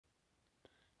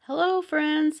Hello,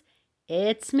 friends.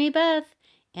 It's me, Beth,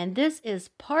 and this is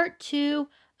part 2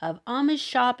 of Amish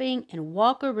shopping in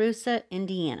Wakarusa,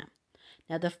 Indiana.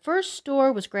 Now, the first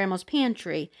store was Grandma's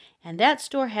Pantry, and that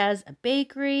store has a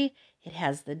bakery, it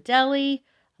has the deli,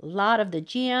 a lot of the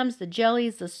jams, the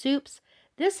jellies, the soups.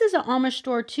 This is an Amish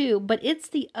store too, but it's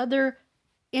the other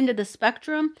end of the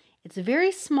spectrum. It's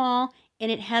very small,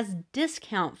 and it has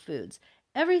discount foods.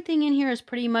 Everything in here is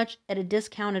pretty much at a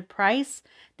discounted price.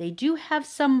 They do have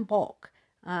some bulk.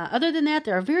 Other than that,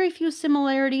 there are very few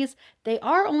similarities. They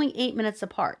are only 8 minutes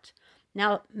apart.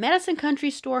 Now, Madison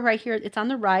Country Store right here, it's on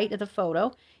the right of the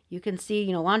photo. You can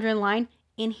see, laundry line.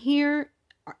 And here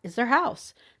is their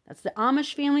house. That's the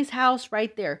Amish family's house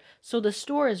right there. So the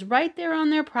store is right there on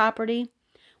their property.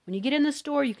 When you get in the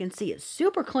store, you can see it's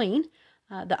super clean.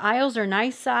 The aisles are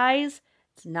nice size.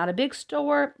 It's not a big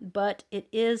store, but it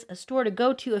is a store to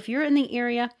go to if you're in the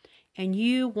area and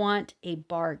you want a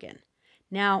bargain.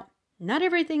 Now, not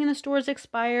everything in the store is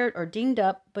expired or dinged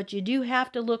up, but you do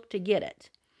have to look to get it.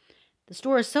 The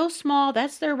store is so small,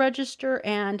 that's their register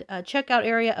and checkout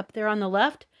area up there on the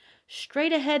left.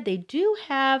 Straight ahead, they do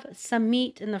have some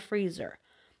meat in the freezer.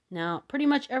 Now, pretty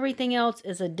much everything else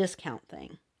is a discount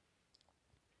thing.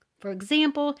 For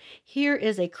example, here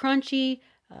is a crunchy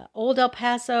Old El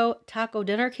Paso taco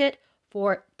dinner kit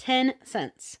for 10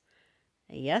 cents.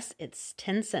 Yes, it's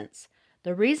 10 cents.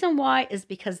 The reason why is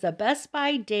because the Best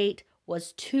By date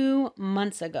was 2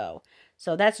 months ago.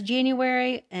 So that's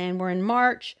January and we're in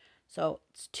March. So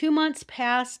it's 2 months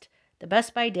past the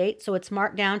Best By date, so it's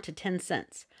marked down to 10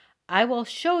 cents. I will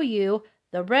show you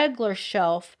the regular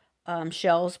shelves,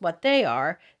 what they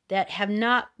are, that have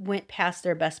not went past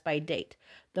their Best By date.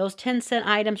 Those 10-cent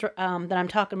items that I'm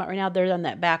talking about right now, they're on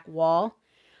that back wall.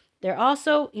 There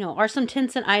also, are some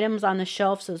 10-cent items on the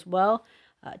shelves as well.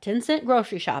 10-cent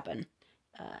grocery shopping.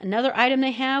 Another item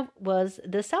they have was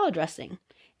the salad dressing.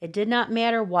 It did not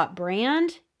matter what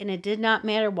brand, and it did not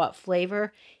matter what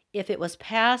flavor. If it was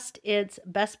past its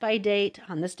Best By date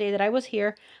on this day that I was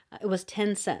here, it was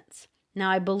 10 cents.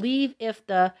 Now, I believe if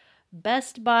the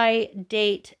Best By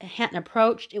date hadn't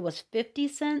approached, it was 50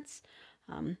 cents.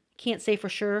 Can't say for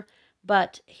sure,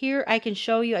 but here I can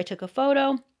show you. I took a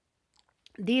photo.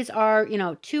 These are,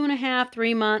 2.5,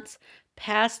 3 months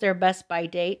past their Best By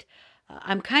date.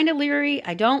 I'm kind of leery.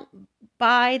 I don't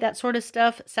buy that sort of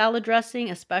stuff, salad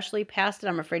dressing, especially past it.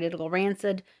 I'm afraid it'll go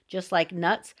rancid, just like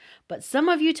nuts. But some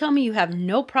of you tell me you have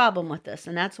no problem with this,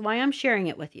 and that's why I'm sharing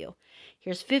it with you.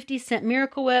 Here's 50-cent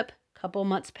Miracle Whip, a couple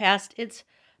months past its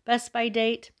Best By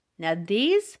date. Now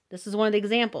this is one of the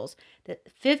examples,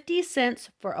 that 50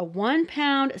 cents for a 1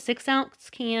 pound,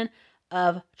 6-ounce can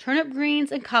of turnip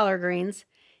greens and collard greens,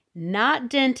 not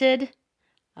dented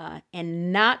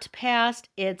and not past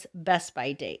its Best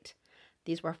By date.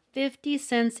 These were 50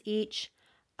 cents each.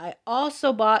 I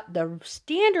also bought the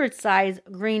standard size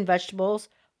green vegetables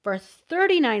for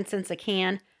 39 cents a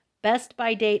can, Best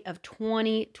By date of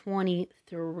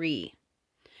 2023.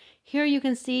 Here you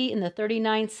can see in the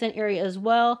 39-cent area as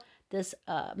well, this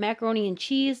macaroni and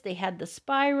cheese. They had the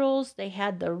spirals, they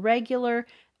had the regular,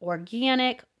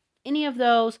 organic, any of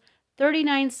those,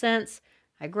 39 cents.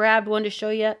 I grabbed one to show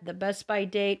you. The Best By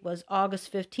date was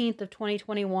August 15th of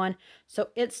 2021, so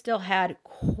it still had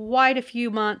quite a few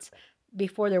months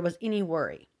before there was any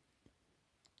worry.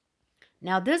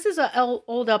 Now this is a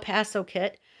Old El Paso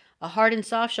kit, a hard and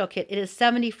soft shell kit. It is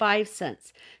 75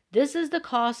 cents. This is the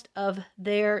cost of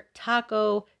their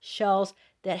taco shells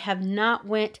that have not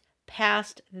went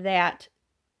past that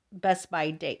Best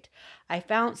By date. I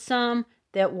found some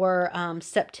that were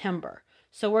September.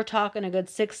 So we're talking a good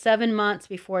 6-7 months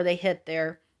before they hit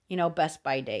their, Best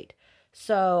By date.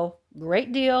 So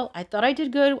great deal. I thought I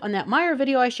did good on that Meyer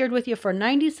video I shared with you for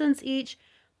 90 cents each.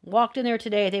 Walked in there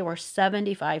today, they were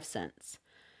 75 cents.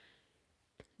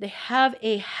 They have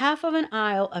a half of an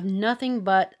aisle of nothing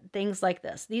but things like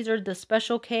this. These are the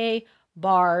Special K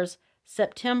bars,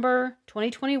 September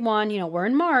 2021. We're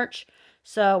in March,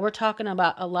 so we're talking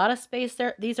about a lot of space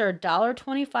there. These are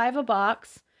 $1.25 a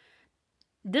box.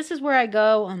 This is where I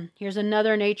go. Here's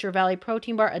another Nature Valley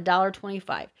protein bar,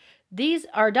 $1.25. These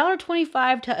are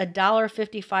 $1.25 to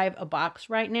 $1.55 a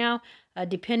box right now,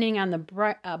 depending on the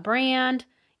brand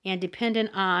and depending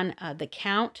on the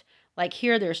count. Like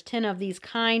here, there's 10 of these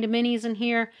kind minis in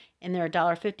here, and they're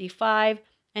 $1.55.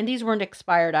 And these weren't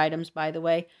expired items, by the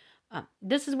way.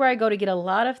 This is where I go to get a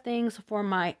lot of things for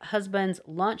my husband's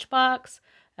lunch box.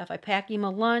 If I pack him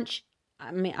a lunch,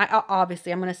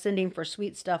 obviously I'm going to send him for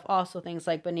sweet stuff, also things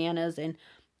like bananas and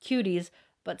cuties.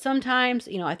 But sometimes,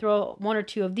 I throw 1 or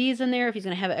 2 of these in there if he's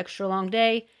going to have an extra long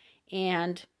day.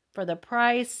 And for the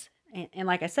price, and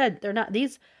like I said, they're not,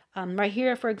 these Right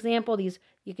here, for example, these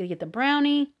you could get the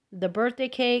brownie, the birthday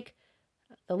cake,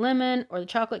 the lemon, or the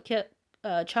chocolate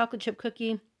chip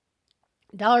cookie.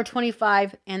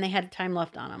 $1.25, and they had time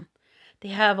left on them. They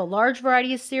have a large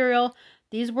variety of cereal.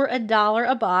 These were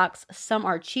 $1 a box. Some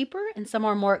are cheaper and some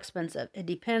are more expensive. It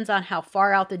depends on how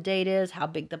far out the date is, how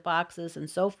big the box is, and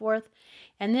so forth.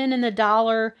 And then in the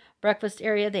dollar breakfast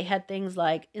area, they had things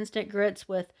like instant grits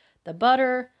with the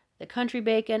butter, the country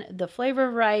bacon, the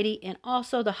flavor variety, and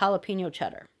also the jalapeno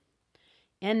cheddar.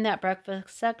 In that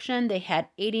breakfast section, they had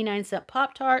 89-cent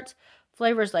Pop-Tarts,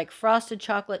 flavors like frosted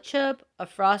chocolate chip, a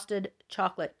frosted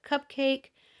chocolate cupcake.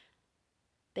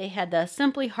 They had the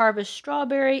Simply Harvest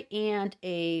strawberry and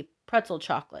a pretzel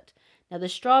chocolate. Now the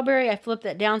strawberry, I flipped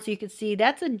that down so you could see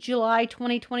that's a July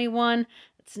 2021.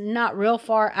 It's not real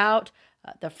far out.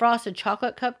 The frosted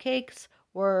chocolate cupcakes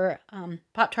were,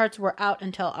 Pop-Tarts were out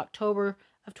until October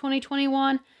of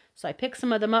 2021. So I picked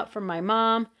some of them up from my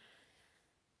mom.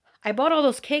 I bought all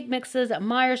those cake mixes at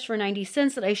Meijer's for 90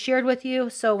 cents that I shared with you.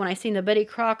 So when I seen the Betty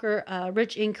Crocker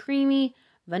Rich and Creamy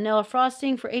vanilla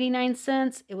frosting for 89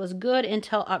 cents, it was good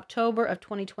until October of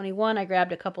 2021. I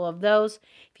grabbed a couple of those.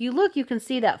 If you look, you can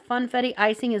see that Funfetti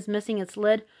icing is missing its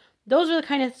lid. Those are the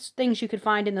kind of things you could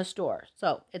find in the store.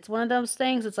 So it's one of those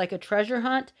things. It's like a treasure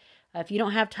hunt. If you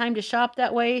don't have time to shop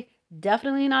that way,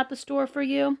 definitely not the store for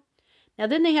you. Now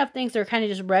then they have things that are kind of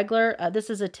just regular. This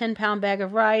is a 10-pound bag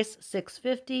of rice,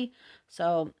 $6.50.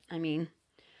 So, I mean,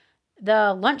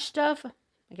 the lunch stuff,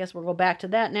 I guess we'll go back to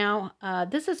that now.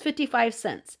 This is 55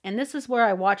 cents. And this is where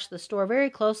I watch the store very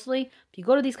closely. If you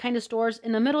go to these kind of stores,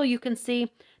 in the middle you can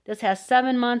see this has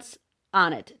 7 months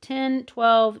on it. 10,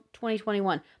 12, 20,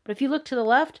 21. But if you look to the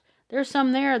left, there's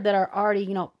some there that are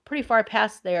already, pretty far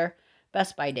past their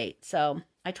best by date. So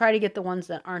I try to get the ones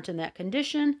that aren't in that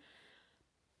condition.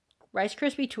 Rice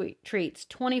Krispie treats,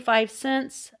 25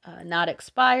 cents, not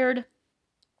expired.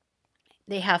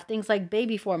 They have things like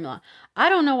baby formula. I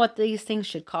don't know what these things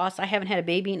should cost. I haven't had a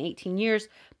baby in 18 years,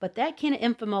 but that can of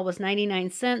Enfamil was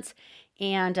 99 cents,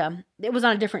 and it was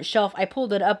on a different shelf. I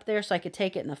pulled it up there so I could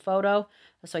take it in the photo,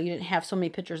 so you didn't have so many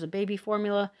pictures of baby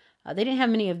formula. They didn't have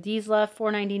many of these left,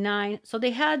 $4.99. So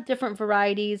they had different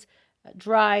varieties,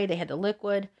 dry, they had the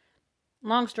liquid.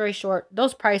 Long story short,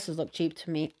 those prices look cheap to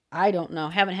me. I don't know.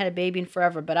 Haven't had a baby in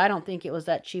forever, but I don't think it was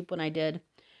that cheap when I did.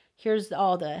 Here's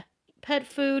all the pet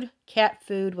food. Cat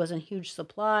food was in huge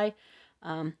supply.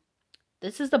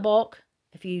 This is the bulk.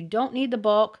 If you don't need the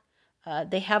bulk,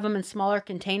 they have them in smaller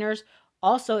containers.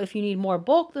 Also, if you need more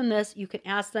bulk than this, you can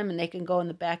ask them and they can go in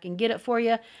the back and get it for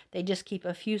you. They just keep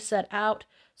a few set out.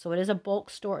 So it is a bulk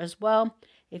store as well.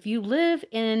 If you live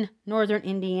in northern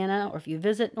Indiana, or if you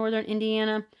visit northern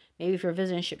Indiana, maybe if you're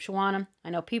visiting Shipshewana, I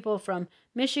know people from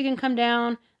Michigan come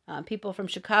down, people from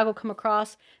Chicago come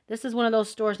across. This is one of those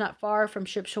stores not far from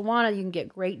Shipshewana. You can get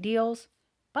great deals.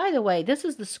 By the way, this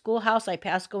is the schoolhouse I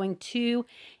pass going to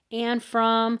and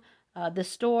from the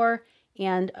store.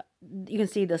 And you can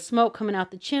see the smoke coming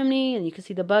out the chimney, and you can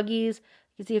see the buggies.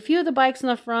 You can see a few of the bikes in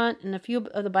the front and a few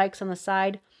of the bikes on the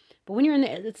side. But when you're in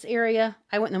this area,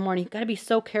 I went in the morning, you've got to be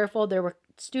so careful. There were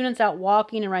students out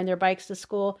walking and riding their bikes to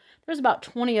school. There's about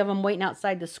 20 of them waiting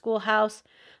outside the schoolhouse.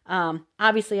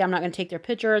 Obviously, I'm not going to take their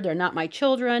picture. They're not my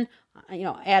children.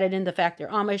 Added in the fact they're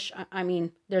Amish. I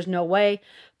mean, there's no way.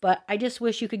 But I just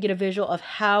wish you could get a visual of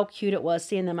how cute it was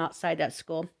seeing them outside that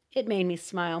school. It made me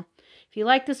smile. If you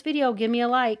like this video, give me a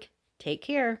like. Take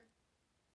care.